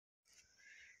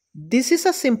This is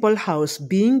a simple house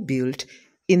being built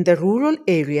in the rural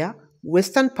area,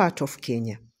 western part of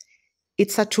Kenya.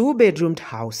 It's a 2-bedroomed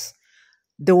house.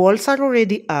 The walls are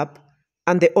already up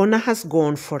and the owner has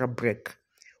gone for a break.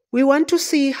 We want to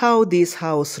see how this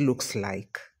house looks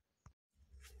like.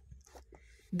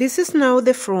 This is now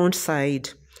the front side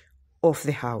of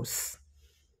the house.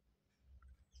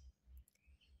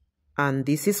 And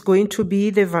this is going to be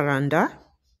the veranda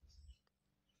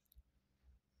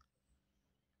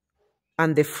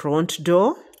and the front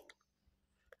door.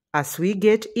 As we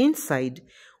get inside,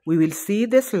 we will see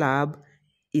the slab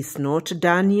is not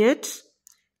done yet.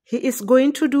 He is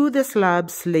going to do the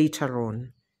slabs later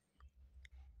on.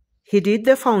 He did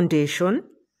the foundation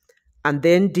and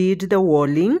then did the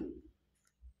walling,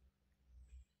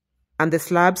 and the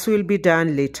slabs will be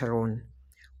done later on.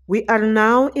 We are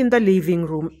now in the living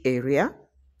room area.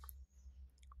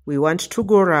 We want to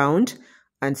go around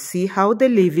and see how the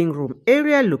living room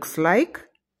area looks like.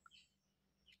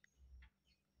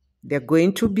 There are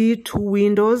going to be 2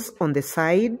 windows on the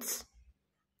sides.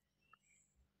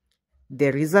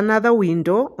 There is another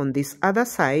window on this other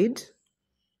side.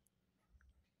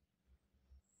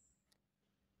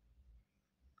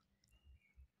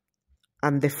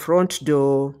 And the front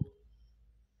door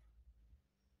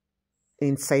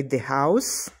inside the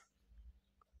house.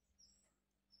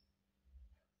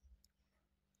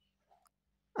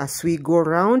 As we go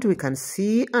around, we can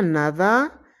see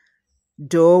another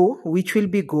door which will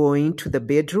be going to the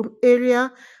bedroom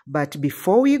area. But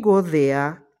before we go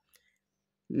there,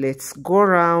 let's go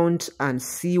around and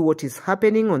see what is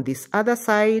happening on this other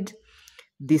side.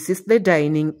 This is the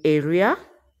dining area.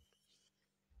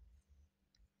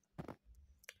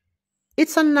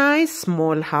 It's a nice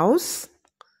small house.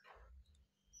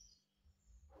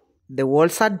 The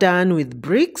walls are done with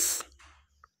bricks.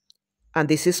 And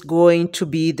this is going to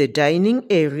be the dining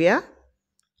area.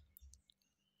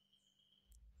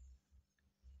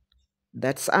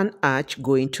 That's an arch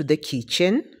going to the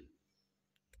kitchen.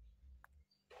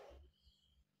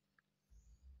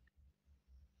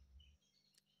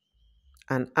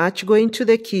 An arch going to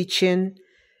the kitchen.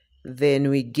 Then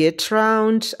we get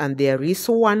round and there is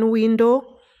 1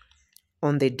 window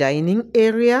on the dining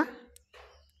area.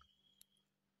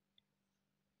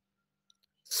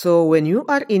 So when you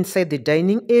are inside the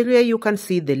dining area, you can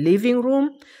see the living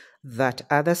room, that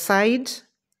other side.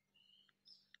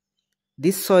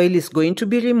 This soil is going to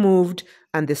be removed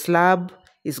and the slab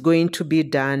is going to be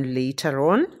done later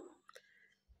on.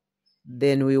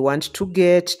 Then we want to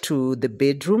get to the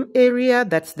bedroom area.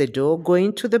 That's the door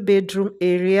going to the bedroom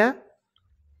area.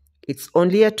 It's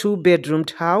only a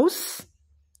 2-bedroomed house.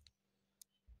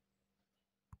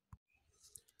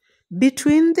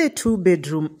 Between the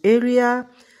 2-bedroom area,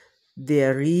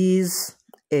 there is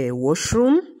a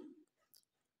washroom.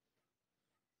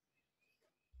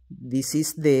 This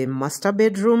is the master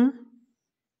bedroom.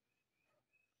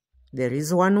 There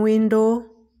is 1 window.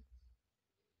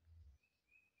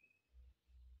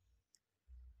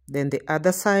 Then the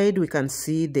other side, we can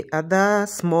see the other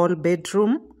small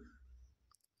bedroom.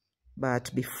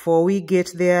 But before we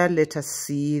get there, let us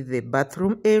see the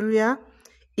bathroom area.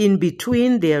 In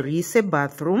between, there is a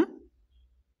bathroom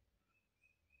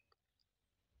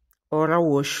or a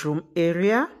washroom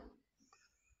area.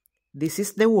 This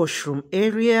is the washroom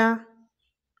area,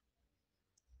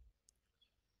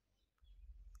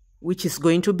 which is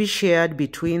going to be shared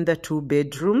between the 2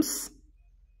 bedrooms.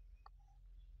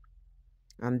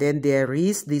 And then there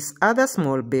is this other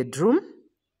small bedroom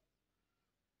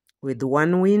with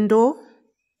 1 window.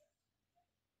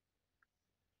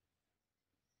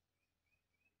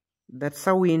 That's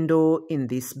a window in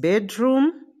this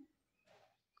bedroom.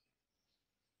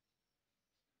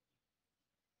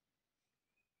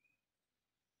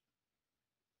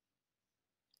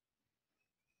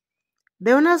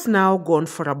 The owner's now gone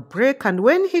for a break, and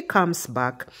when he comes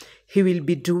back, he will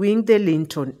be doing the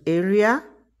lintel area.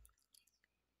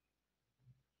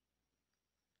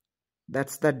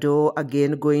 That's the door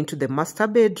again going to the master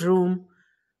bedroom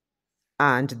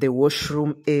and the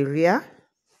washroom area.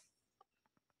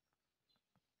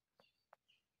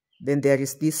 Then there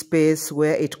is this space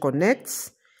where it connects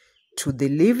to the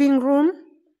living room,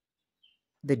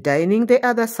 the dining the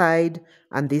other side,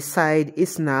 and this side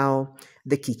is now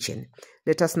the kitchen.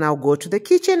 Let us now go to the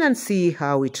kitchen and see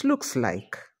how it looks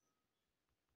like.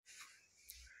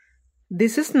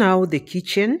 This is now the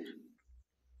kitchen.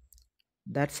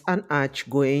 That's an arch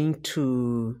going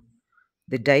to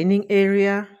the dining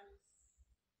area.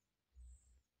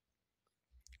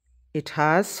 It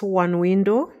has 1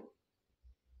 window.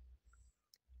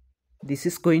 This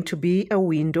is going to be a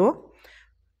window,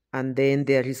 and then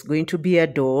there is going to be a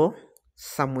door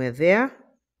somewhere there.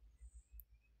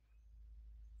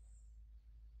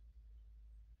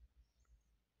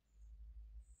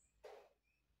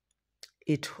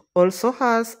 It also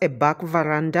has a back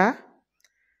veranda.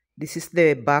 This is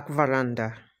the back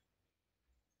veranda.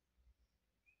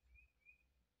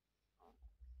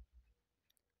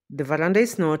 The veranda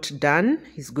is not done.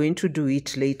 He's going to do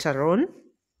it later on.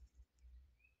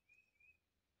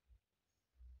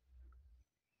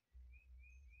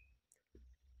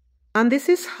 And this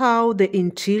is how the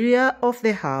interior of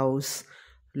the house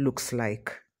looks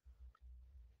like.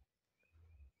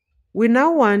 We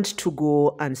now want to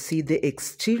go and see the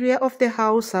exterior of the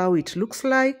house, how it looks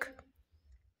like.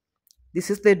 This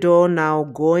is the door now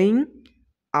going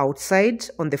outside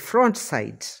on the front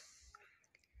side.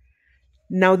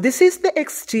 Now this is the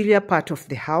exterior part of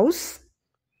the house.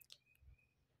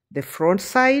 The front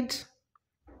side,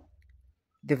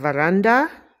 the veranda,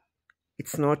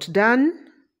 it's not done.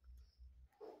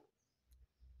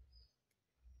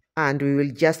 And we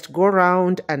will just go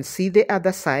around and see the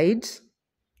other side.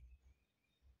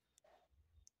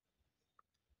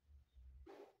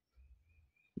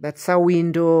 That's a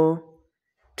window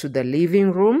to the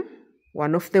living room,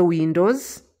 one of the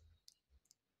windows.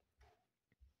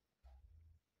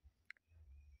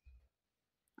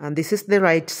 And this is the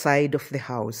right side of the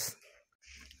house.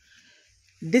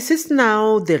 This is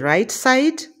now the right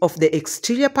side of the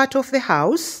exterior part of the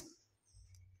house.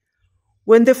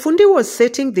 When the Fundi was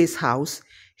setting this house,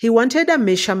 he wanted a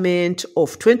measurement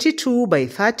of 22 by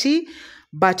 30,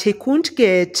 but he couldn't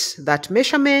get that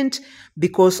measurement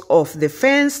because of the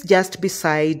fence just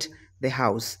beside the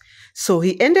house. So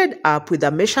he ended up with a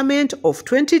measurement of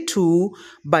 22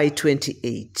 by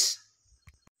 28.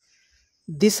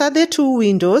 These are the two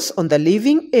windows on the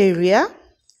living area,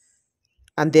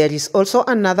 and there is also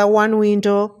another one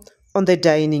window on the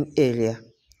dining area.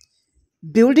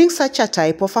 Building such a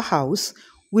type of a house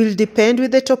will depend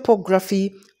with the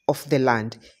topography of the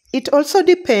land. It also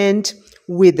depends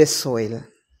with the soil.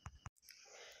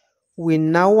 We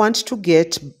now want to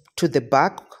get to the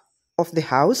back of the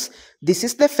house. This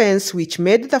is the fence which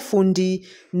made the Fundi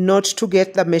not to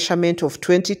get the measurement of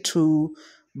 22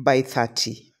 by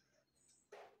 30.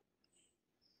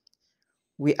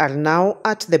 We are now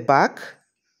at the back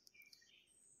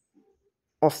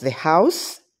of the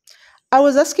house. I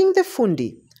was asking the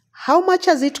Fundi, how much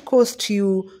has it cost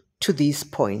you to this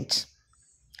point?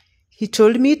 He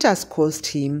told me it has cost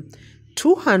him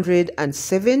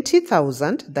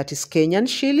 270,000, that is Kenyan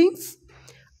shillings,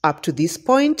 up to this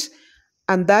point,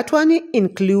 and that one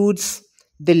includes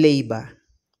the labor.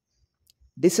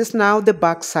 This is now the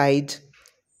back side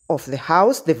of the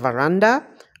house, the veranda,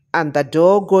 and the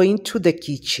door going to the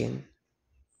kitchen.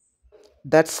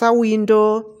 That's a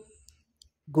window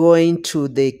going to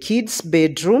the kids'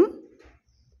 bedroom.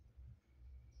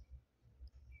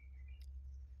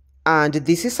 And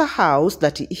this is a house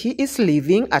that he is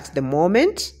living at the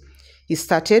moment. He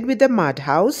started with the mud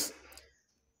house.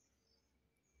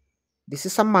 This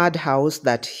is a mud house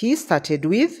that he started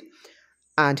with,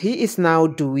 and he is now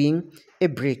doing a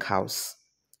brick house.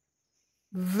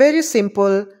 Very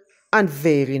simple and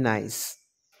very nice.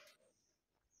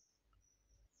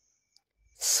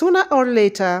 Sooner or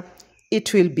later,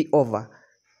 it will be over.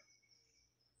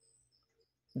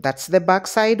 That's the back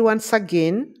side once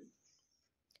again.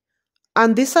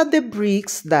 And these are the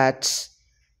bricks that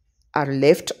are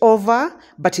left over,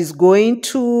 but is going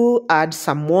to add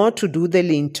some more to do the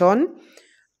lintel.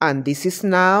 And this is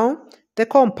now the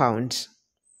compound.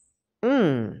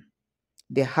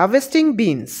 They're harvesting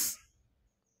beans.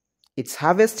 It's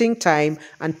harvesting time,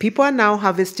 and people are now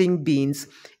harvesting beans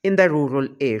in the rural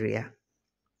area.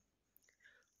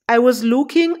 I was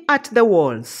looking at the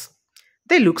walls.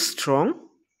 They look strong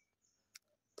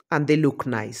and they look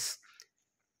nice.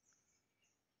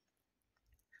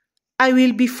 I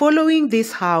will be following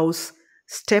this house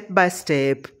step by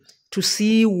step to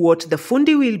see what the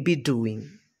Fundi will be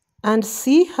doing and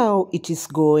see how it is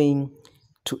going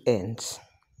to end.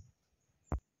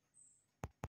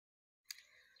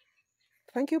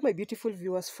 Thank you, my beautiful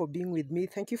viewers, for being with me.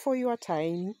 Thank you for your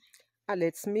time, and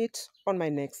let's meet on my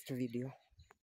next video.